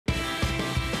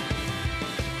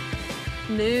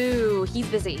No, he's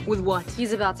busy. With what?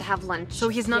 He's about to have lunch. So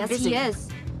he's not busy? Yes, he is.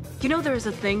 You know there's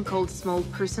a thing called small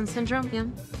person syndrome? Yeah.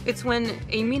 It's when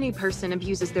a mini person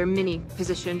abuses their mini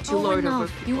position to lord over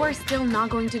people. You are still not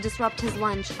going to disrupt his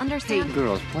lunch. Understand? Hey,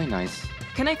 Girls, play nice.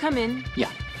 Can I come in? Yeah.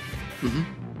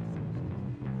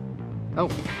 Oh,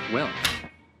 well.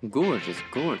 Gorgeous,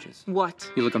 gorgeous.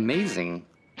 What? You look amazing.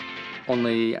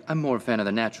 Only, I'm more a fan of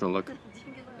the natural look.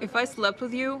 If I slept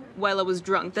with you while I was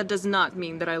drunk, that does not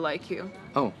mean that I like you.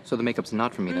 Oh, so the makeup's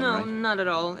not for me then, No, right? not at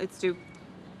all. It's to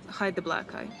hide the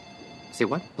black eye. Say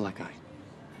what? Black eye.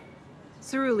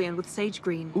 Cerulean with sage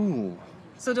green. Ooh.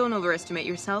 So don't overestimate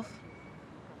yourself.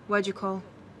 Why'd you call?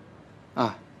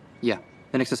 Ah, yeah.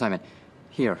 The next assignment.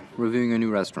 Here, reviewing a new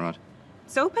restaurant.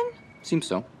 It's open? Seems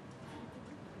so.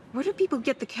 Where do people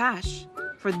get the cash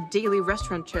for the daily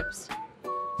restaurant trips?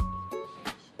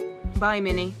 Bye,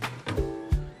 Minnie.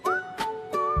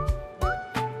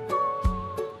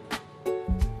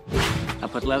 I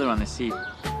put leather on the seat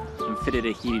and fitted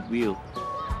a heated wheel.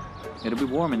 It'll be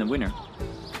warm in the winter.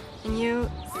 And you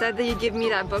said that you'd give me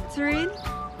that book to read?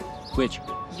 Which?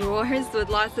 Yours, with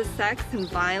lots of sex and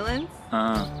violence?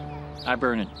 I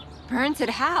burn it. Burnt it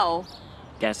how?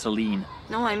 Gasoline.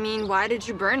 No, I mean, why did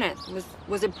you burn it?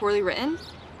 Was it poorly written?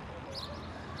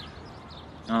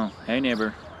 Oh, hey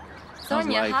neighbor. How's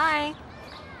Sonya, life? hi.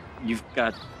 You've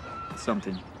got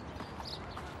something.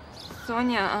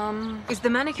 Sonya, Is the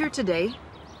manicure today?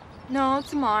 no,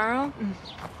 tomorrow.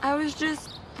 I was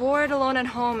just bored alone at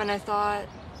home and I thought,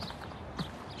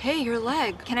 hey, your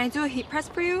leg, can I do a heat press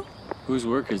for you? Whose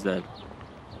work is that?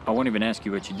 I won't even ask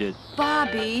you what you did.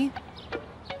 Bobby,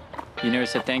 You never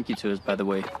said thank you to us, by the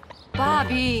way.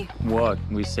 Bobby. What?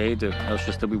 We saved her, else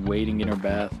she'll still be waiting in her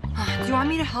bath. Do you want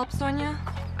me to help, Sonya?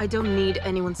 I don't need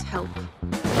anyone's help.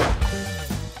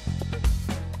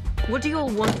 What do you all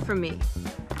want from me?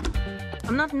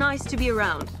 I'm not nice to be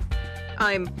around.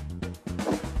 I'm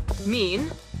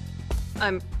mean.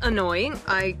 I'm annoying.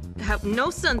 I have no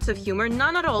sense of humor,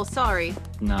 none at all, sorry.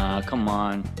 Nah, come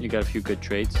on. You got a few good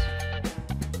traits.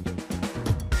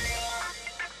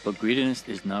 But greediness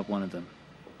is not one of them.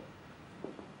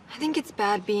 I think it's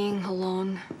bad being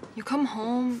alone. You come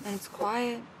home and it's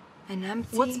quiet and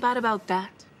empty. What's bad about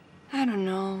that? I don't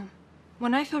know.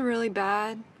 When I feel really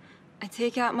bad, I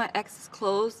take out my ex's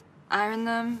clothes, iron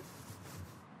them,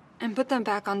 and put them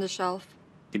back on the shelf.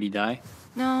 Did he die?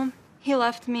 No, he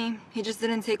left me. He just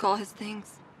didn't take all his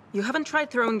things. You haven't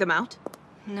tried throwing them out?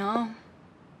 No.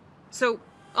 So,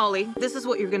 Ollie, this is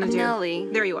what you're gonna do. Nely.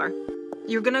 There you are.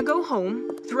 You're gonna go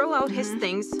home, throw out his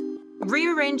things,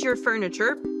 rearrange your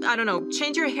furniture, I don't know,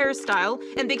 change your hairstyle,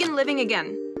 and begin living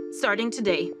again. Starting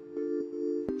today.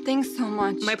 Thanks so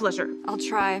much. My pleasure. I'll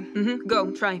try.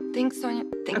 Go, try. Thanks, Sonya.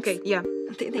 Thanks. Okay, yeah.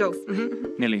 Thanks. Go.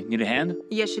 Nely, need a hand?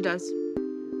 Yes, she does.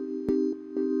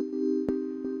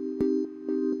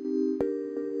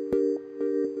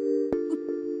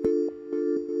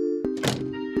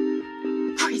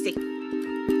 Crazy.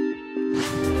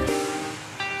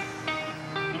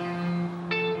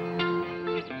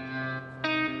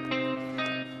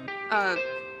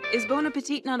 Is Bon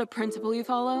Appetit not a principle you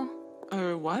follow?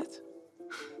 What?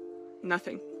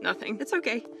 Nothing. It's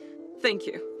okay. Thank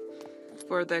you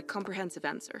for the comprehensive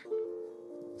answer.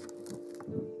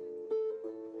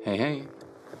 Hey, hey.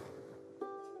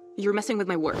 You're messing with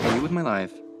my work. Hey, you with my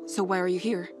life. So why are you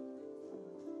here?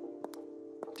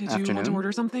 Did you want to Afternoon.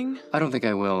 order something? I don't think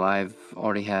I will. I've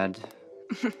already had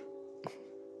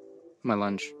my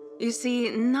lunch. You see,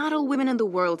 not all women in the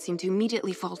world seem to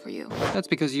immediately fall for you. That's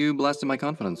because you blasted my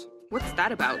confidence. What's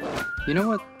that about? You know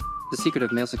what the secret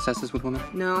of male success is with women?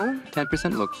 No?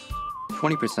 10% looks,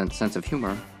 20% sense of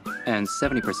humor, and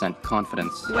 70%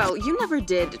 confidence. Well, you never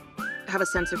did have a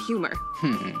sense of humor.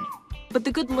 But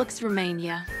the good looks remain,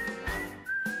 yeah.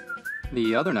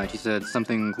 The other night you said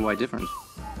something quite different.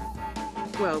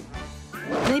 Well,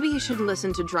 maybe you should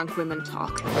listen to drunk women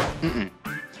talk.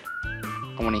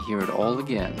 I want to hear it all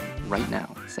again, right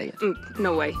now. Say it.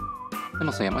 No way. Then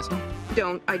I'll say it myself.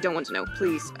 I don't want to know.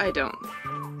 Please, I don't.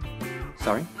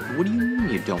 Sorry? What do you mean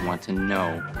you don't want to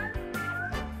know?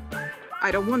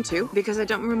 I don't want to, because I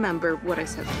don't remember what I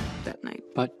said that night.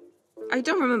 But I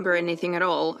don't remember anything at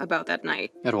all about that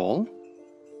night. at all?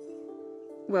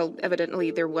 Well,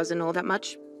 evidently there wasn't all that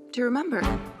much to remember.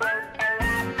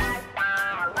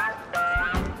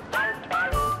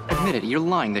 Admit it, you're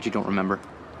lying that you don't remember.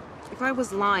 If I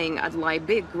was lying, I'd lie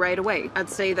big right away. I'd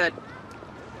say that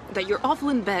you're awful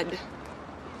in bed.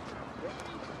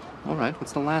 All right,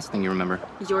 what's the last thing you remember?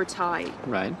 Your tie.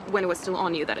 Right. When it was still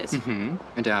on you, that is.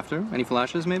 And after? Any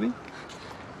flashes, maybe?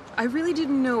 I really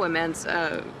didn't know a man's,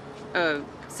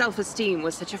 Self-esteem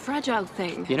was such a fragile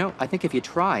thing. You know, I think if you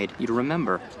tried, you'd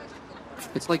remember.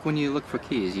 It's like when you look for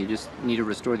keys. You just need to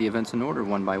restore the events in order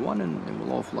one by one, and it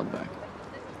will all flood back.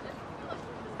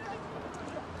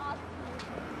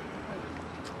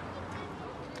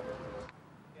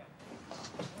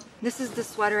 This is the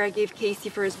sweater I gave Casey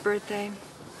for his birthday.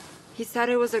 He said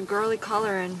it was a girly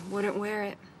color and wouldn't wear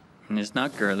it. And it's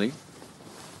not girly.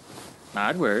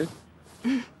 I'd wear it.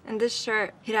 And this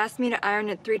shirt, he'd asked me to iron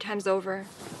it 3 times over.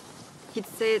 He'd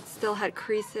say it still had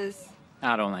creases.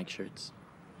 I don't like shirts.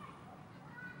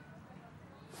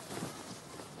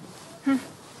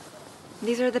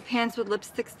 These are the pants with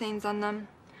lipstick stains on them.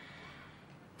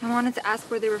 I wanted to ask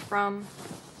where they were from,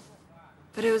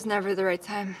 but it was never the right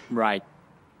time. Right.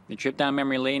 The trip down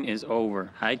memory lane is over.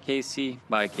 Hi, Casey.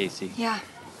 Bye, Casey. Yeah.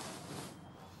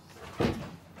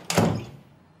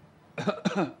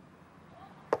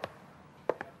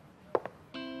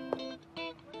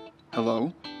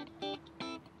 Hello?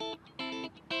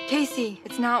 Casey,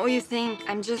 it's not what you think.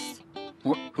 I'm just...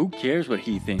 Who cares what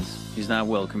he thinks? He's not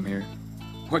welcome here.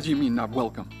 What do you mean, not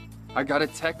welcome? I got a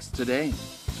text today.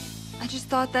 I just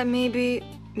thought that maybe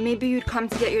you'd come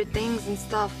to get your things and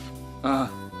stuff.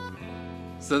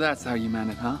 So that's how you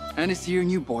meant it, huh? And it's your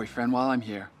new boyfriend while I'm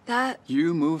here. That...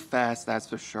 You move fast, that's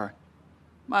for sure.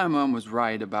 My mom was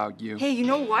right about you. Hey, you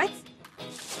know what?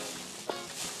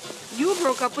 You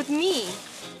broke up with me.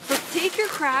 So take your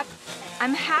crap.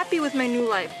 I'm happy with my new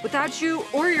life, without you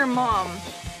or your mom.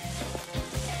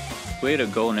 Way to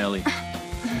go, Nelly.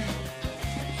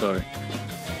 Sorry.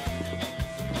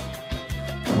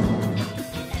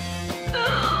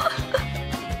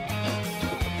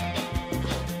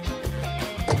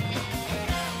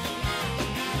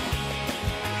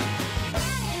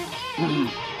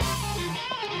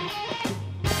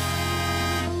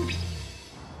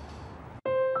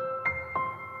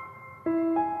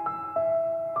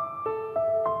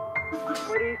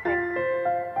 What do you think?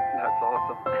 That's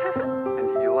awesome. And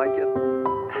you like it?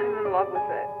 I'm in love with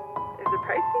it. Is it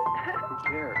pricey? Who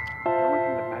cares? The only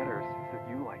thing that matters is that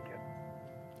you like it.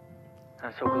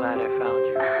 I'm so glad I found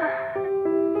you.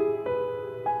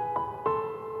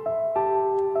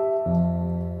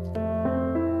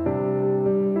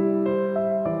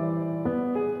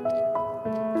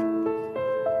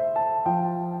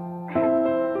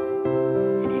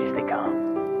 You need to stay calm.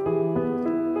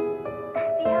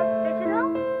 See how it's digital?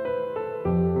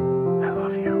 I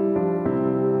love you.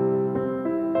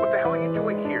 What the hell are you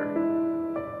doing here?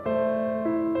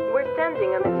 We're standing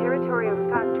on the territory of a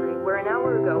factory where an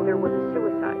hour ago there was a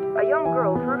suicide. A young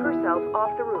girl threw herself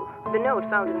off the roof. The note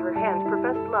found in her hand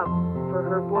professed love for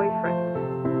her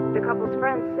boyfriend. The couple's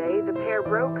friends say the pair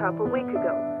broke up a week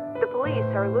ago. The police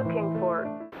are looking for...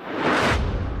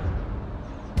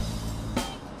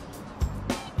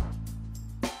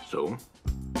 So,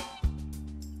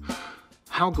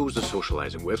 how goes the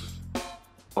socializing with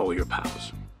all your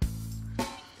pals?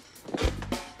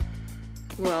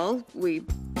 Well, we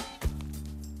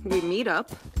meet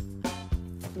up.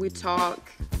 We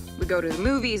talk. We go to the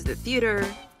movies, the theater.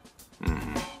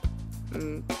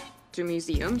 To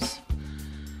museums.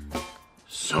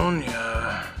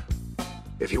 Sonya,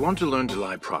 if you want to learn to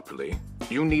lie properly,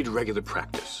 you need regular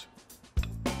practice.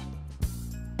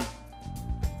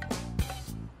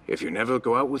 If you never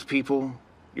go out with people,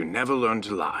 you never learn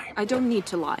to lie. I don't need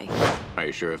to lie. Are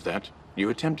you sure of that? You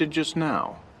attempted just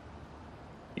now.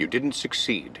 You didn't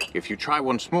succeed. If you try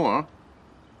once more,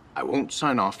 I won't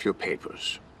sign off your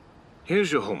papers.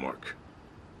 Here's your homework.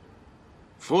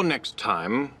 For next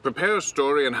time, prepare a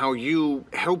story on how you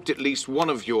helped at least one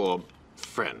of your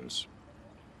friends.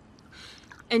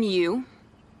 And you?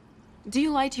 Do you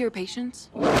lie to your patients?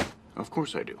 Of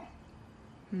course I do.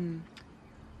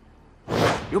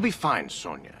 You'll be fine,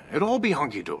 Sonya. It'll all be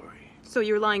hunky-dory. So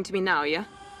you're lying to me now, yeah?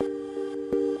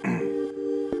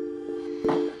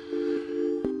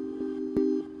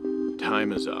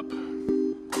 Time is up.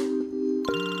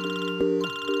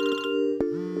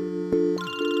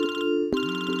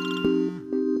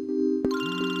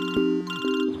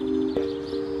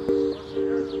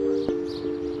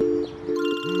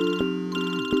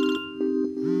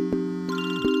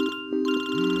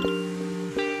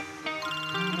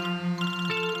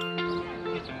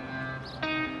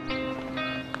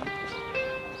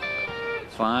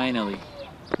 Finally.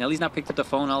 Nelly's not picked up the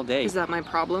phone all day. Is that my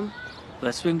problem?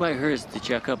 Let's swing by hers to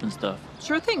check up and stuff.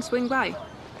 Sure thing, swing by.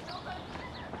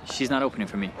 She's not opening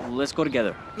for me. Let's go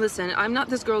together. Listen, I'm not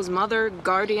this girl's mother,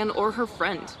 guardian, or her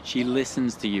friend. She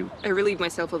listens to you. I relieve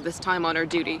myself of this time on our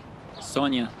duty.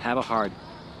 Sonya, have a heart.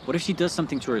 What if she does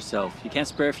something to herself? You can't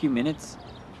spare a few minutes?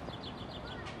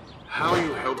 How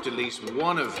you helped at least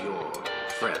one of your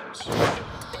friends.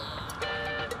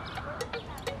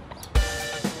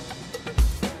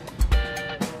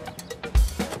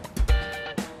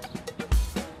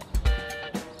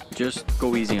 Just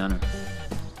go easy on her.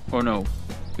 Or no,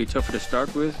 be tougher to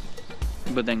start with,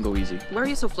 but then go easy. Why are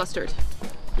you so flustered?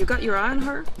 You got your eye on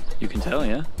her? You can tell,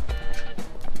 yeah?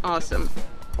 Awesome.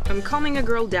 I'm calming a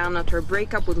girl down after a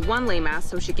breakup with one lame ass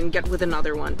so she can get with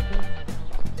another one.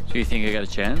 So you think I got a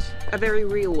chance? A very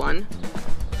real one.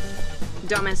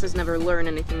 Dumbasses never learn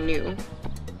anything new.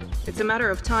 It's a matter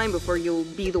of time before you'll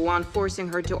be the one forcing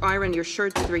her to iron your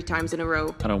shirts 3 times in a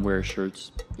row. I don't wear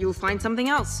shirts. You'll find something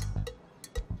else.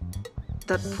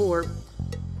 That poor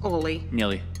Ollie.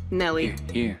 Nely. Nely.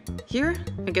 Here. Here?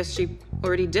 I guess she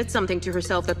already did something to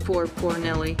herself, that poor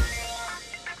Nely.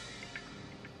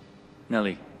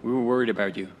 Nely, we were worried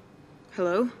about you.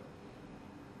 Hello?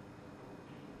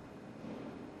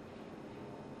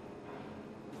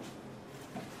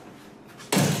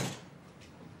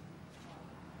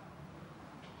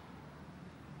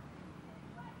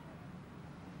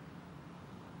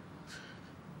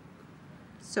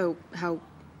 So, how...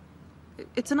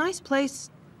 It's a nice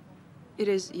place. It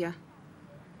is, yeah.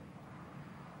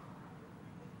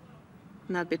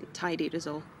 Not been tidied is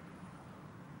all.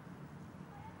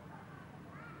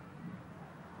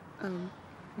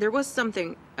 There was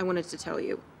something I wanted to tell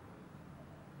you.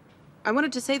 I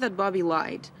wanted to say that Bobby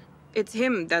lied. It's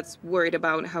him that's worried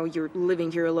about how you're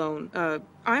living here alone.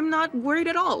 I'm not worried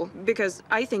at all, because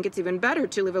I think it's even better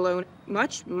to live alone.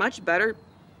 Much, much better.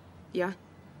 Yeah.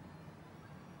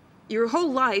 Your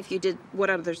whole life you did what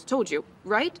others told you,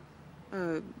 right?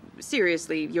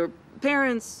 Seriously, your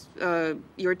parents,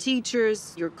 your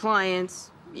teachers, your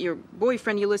clients, your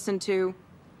boyfriend you listened to.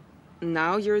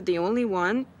 Now you're the only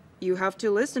one you have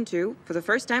to listen to. For the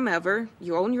first time ever,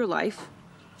 you own your life.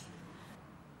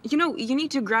 You know, you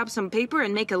need to grab some paper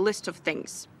and make a list of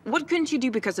things. What couldn't you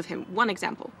do because of him? One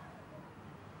example.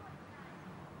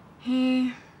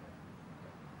 He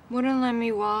wouldn't let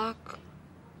me walk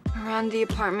around the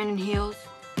apartment in heels.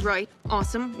 Right.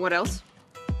 Awesome. What else?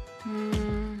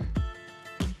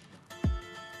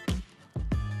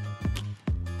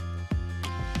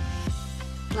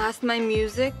 Blast my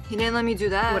music. He didn't let me do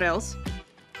that. What else?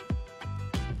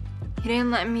 He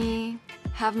didn't let me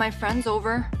have my friends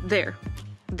over. There.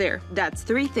 That's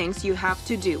 3 things you have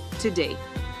to do today.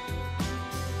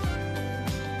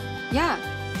 Yeah.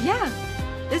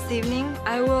 This evening,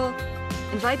 I will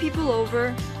invite people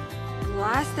over,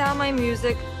 blast out my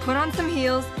music, put on some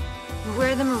heels, and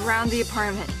wear them around the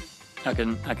apartment. I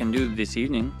can do it this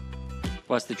evening.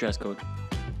 What's the dress code?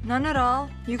 None at all.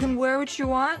 You can wear what you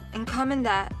want and come in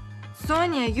that.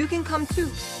 Sonya, you can come too.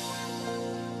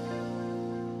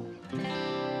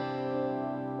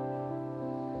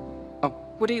 Oh,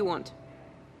 What do you want?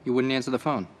 you wouldn't answer the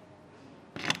phone.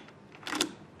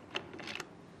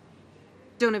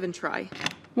 Don't even try.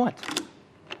 What?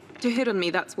 To hit on me,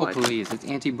 that's Oh, what. please, it's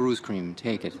anti-bruise cream.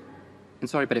 Take it. And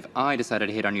sorry, but if I decided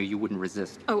to hit on you, you wouldn't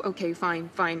resist. Oh, okay, fine.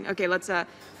 Okay, let's,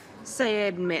 say I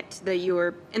admit that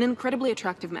you're an incredibly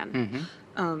attractive man.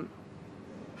 Mm-hmm.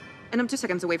 And I'm 2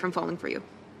 seconds away from falling for you.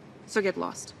 So get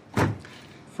lost.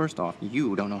 First off,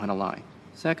 you don't know how to lie.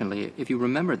 Secondly, if you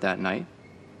remembered that night,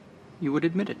 you would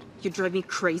admit it. You drive me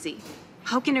crazy.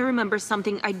 How can I remember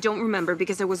something I don't remember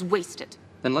because I was wasted?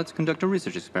 Then let's conduct a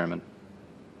research experiment.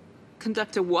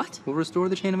 Conduct a what? We'll restore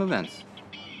the chain of events.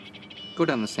 Go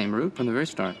down the same route from the very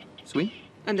start. Sweet?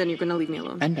 And then you're gonna leave me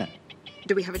alone. And done.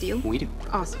 Do we have a deal? We do.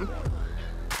 Awesome.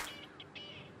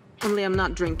 Only I'm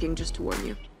not drinking, just to warn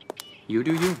you. You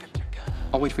do you.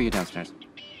 I'll wait for you downstairs.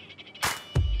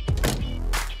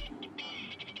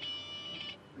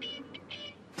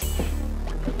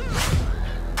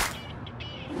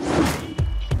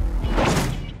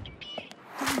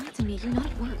 Don't lie to me. You're not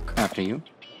at work. After you.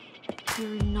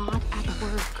 You're not at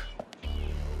work.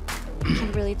 I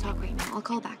can't really talk right now. I'll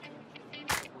call back.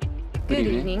 Good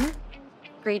evening.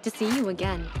 Great to see you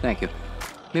again. Thank you.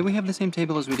 May we have the same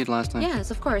table as we did last time?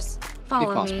 Yes, of course.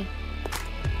 Follow possible. me.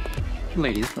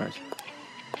 Ladies first.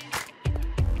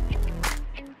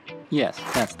 Yes,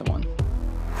 that's the one.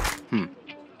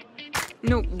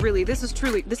 No, really, this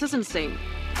is insane.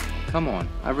 Come on.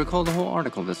 I recall the whole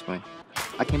article this way.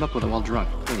 I came up with it while drunk,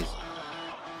 please.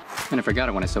 And I forgot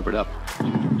it when I sobered up.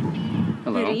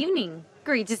 Hello? Good evening.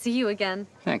 Great to see you again.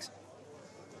 Thanks.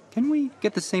 Can we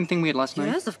get the same thing we had last night?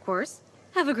 Yes, of course.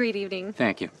 Have a great evening.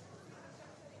 Thank you.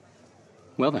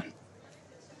 Well then.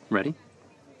 Ready?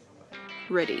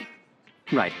 Ready.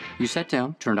 Right. You sat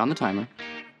down, turned on the timer.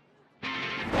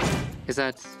 Is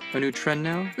that a new trend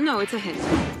now? No, it's a hint.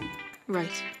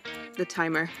 Right. The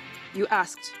timer. You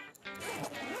asked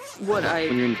what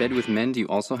When you're in bed with men, do you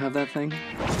also have that thing?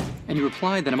 And you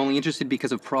replied that I'm only interested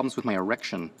because of problems with my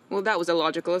erection. Well, that was a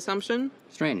logical assumption.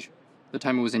 Strange. The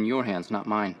timer was in your hands, not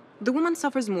mine. The woman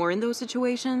suffers more in those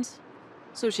situations,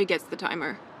 so she gets the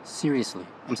timer. Seriously,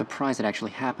 I'm surprised it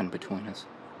actually happened between us.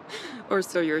 Or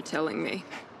so you're telling me.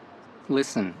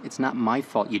 Listen, it's not my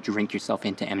fault you drink yourself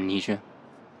into amnesia.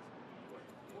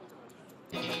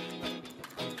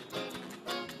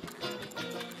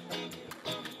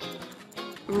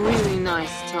 Really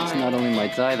nice tie. It's not only my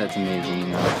tie that's amazing, you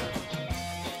know.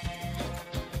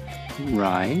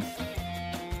 Right?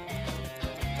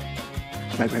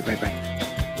 Right.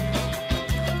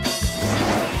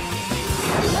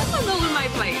 Let's not go in my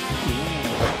place.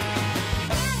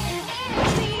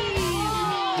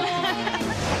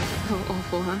 How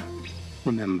awful, huh?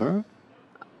 Remember?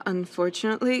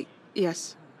 Unfortunately,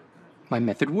 yes. My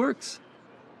method works.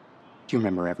 Do you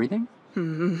remember everything?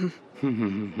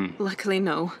 Luckily,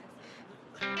 no.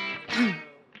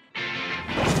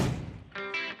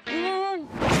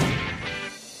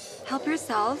 Help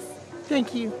yourselves.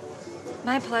 Thank you.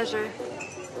 My pleasure.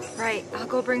 Right, I'll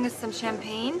go bring us some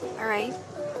champagne. All right.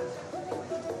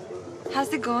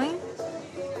 How's it going?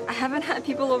 I haven't had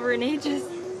people over in ages.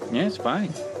 Yeah, it's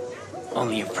fine.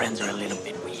 Only your friends are a little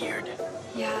bit weird.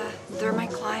 Yeah, they're my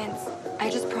clients. I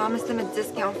just promised them a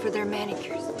discount for their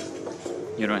manicures.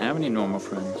 You don't have any normal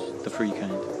friends, the free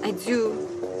kind. I do,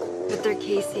 but they're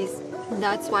Casey's.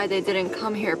 That's why they didn't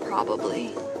come here,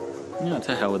 probably. Yeah,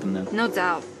 to hell with them then. No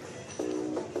doubt.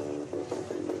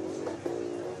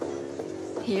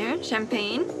 Here,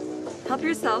 champagne. Help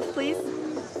yourself, please.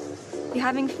 You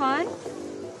having fun?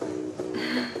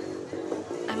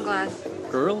 I'm glad.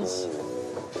 Girls,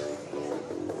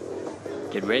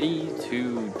 get ready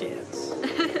to dance.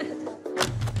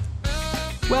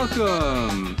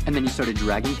 Welcome! And then you started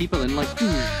dragging people in like, you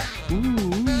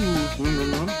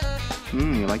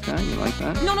like that? You like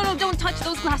that? No, don't touch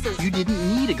those glasses. You didn't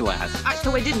need a glass.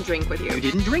 So I didn't drink with you. You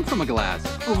didn't drink from a glass.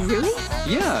 Oh, really?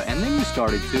 Yeah, and then you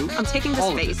started to. I'm taking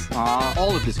this face.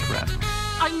 All of this crap.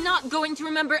 I'm not going to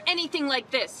remember anything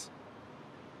like this.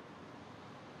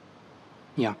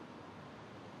 Yeah.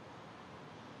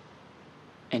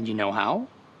 And you know how?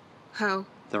 How?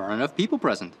 There aren't enough people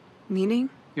present. Meaning?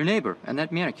 Your neighbor and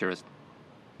that manicurist.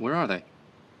 Where are they?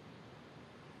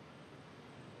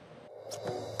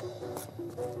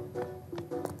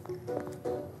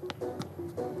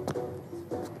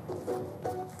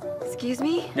 Excuse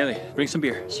me? Nelly, bring some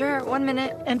beer. Sure, 1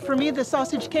 minute. And for me, the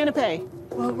sausage canapé.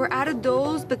 Well, we're out of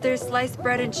those, but there's sliced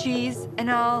bread and cheese, and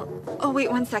I'll... Oh,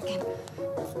 wait 1 second.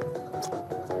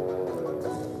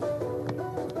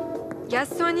 Yes,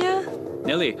 Sonya?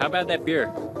 Nelly, how about that beer?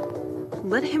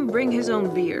 Let him bring his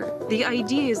own beer. The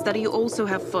idea is that you also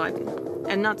have fun,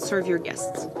 and not serve your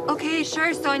guests. Okay,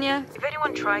 sure, Sonya. If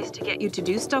anyone tries to get you to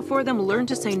do stuff for them, learn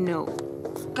to say no.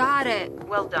 Got it.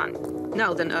 Well done.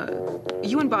 Now then,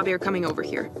 you and Bobby are coming over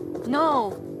here.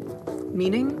 No.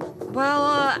 Meaning? Well,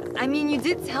 I mean, you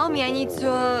did tell me I need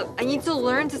to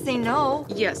learn to say no.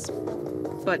 Yes,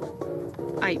 but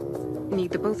I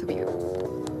need the both of you.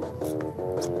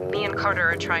 Me and Carter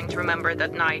are trying to remember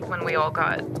that night when we all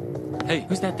got... Hey,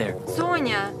 who's that there?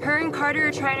 Sonya. Her and Carter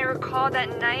are trying to recall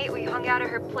that night we hung out at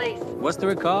her place. What's the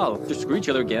recall? Just screw each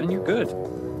other again and you're good.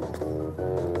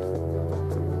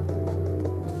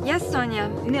 Yes, Sonya.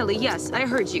 Nely, yes, I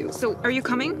heard you. So, are you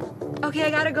coming? Okay, I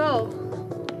gotta go.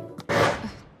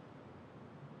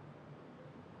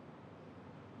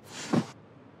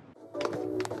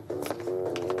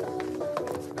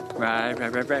 Right.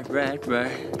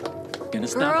 Gonna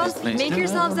stop Girls, this place. make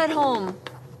yourselves at home.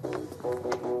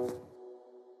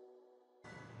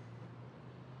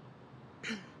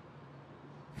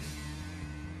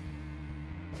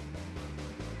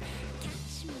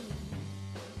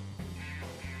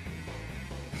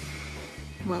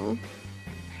 Well,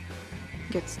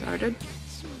 get started.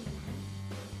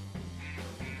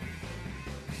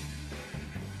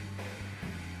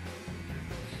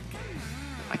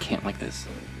 I can't like this.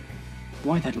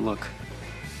 Why that look?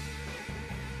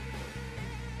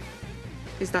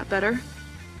 Is that better?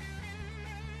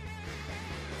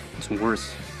 It's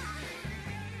worse.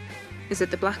 Is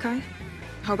it the black eye?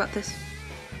 How about this?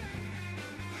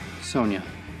 Sonya,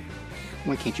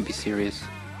 why can't you be serious?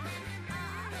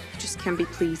 I just can't be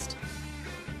pleased.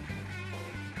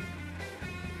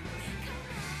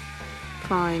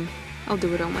 Fine. I'll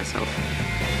do it all myself.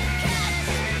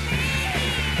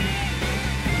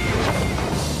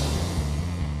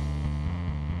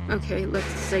 Okay, let's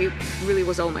say it really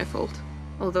was all my fault.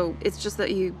 Although, it's just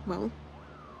that you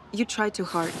tried too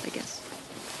hard, I guess.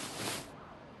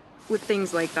 With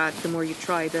things like that, the more you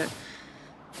try, the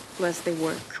less they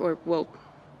work. Or, well,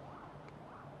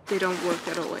 they don't work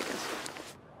at all, I guess.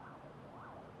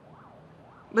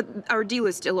 But our deal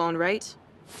is still on, right?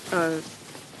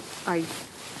 I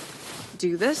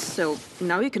do this, so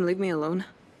now you can leave me alone.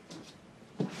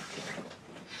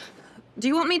 Do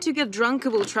you want me to get drunk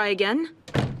and we'll try again?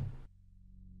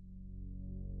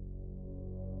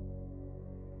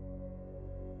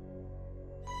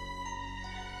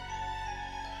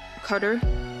 Carter,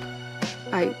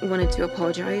 I wanted to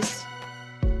apologize.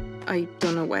 I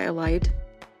don't know why I lied.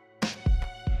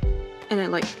 And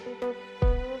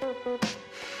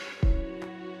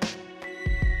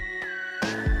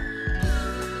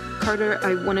Carter,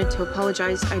 I wanted to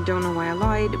apologize. I don't know why I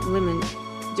lied. Women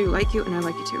do like you, and I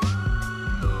like you too.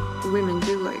 Women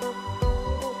do like...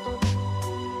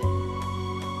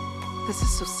 This is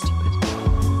so stupid.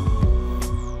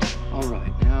 All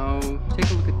right, now take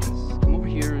a look at this. Come over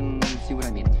here and see what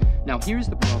I mean. Now, here's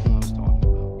the problem I was talking about.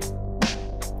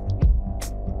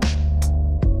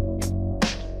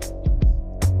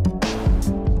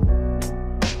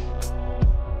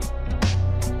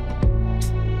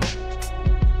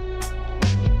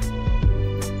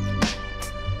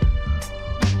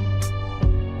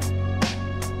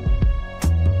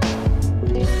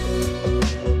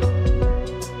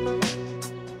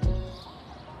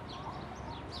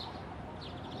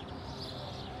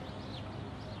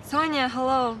 Sonya,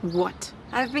 hello. What?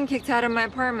 I've been kicked out of my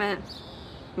apartment.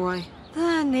 Why?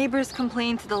 The neighbors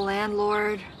complained to the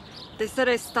landlord. They said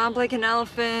I stomped like an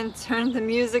elephant, turned the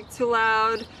music too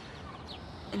loud,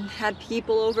 and had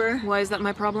people over. Why is that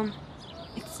my problem?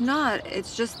 It's not.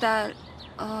 It's just that,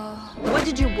 What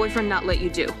did your boyfriend not let you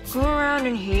do? go around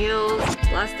in heels,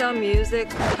 blast out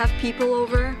music, have people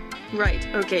over. Right,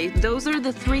 okay. Those are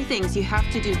the 3 things you have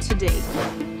to do today.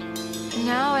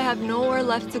 Now I have nowhere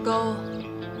left to go.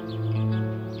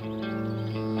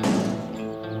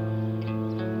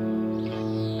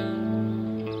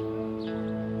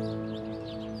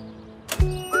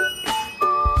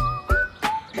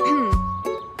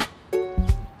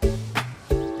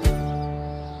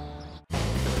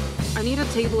 I need a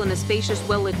table in a spacious,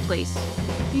 well-lit place.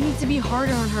 You need to be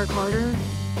harder on her, Carter.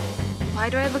 Why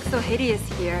do I look so hideous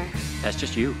here? That's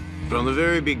just you. From the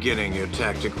very beginning, your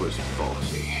tactic was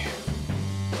faulty.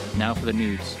 Now for the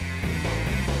nudes.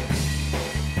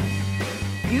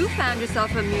 You found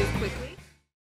yourself a muse quickly.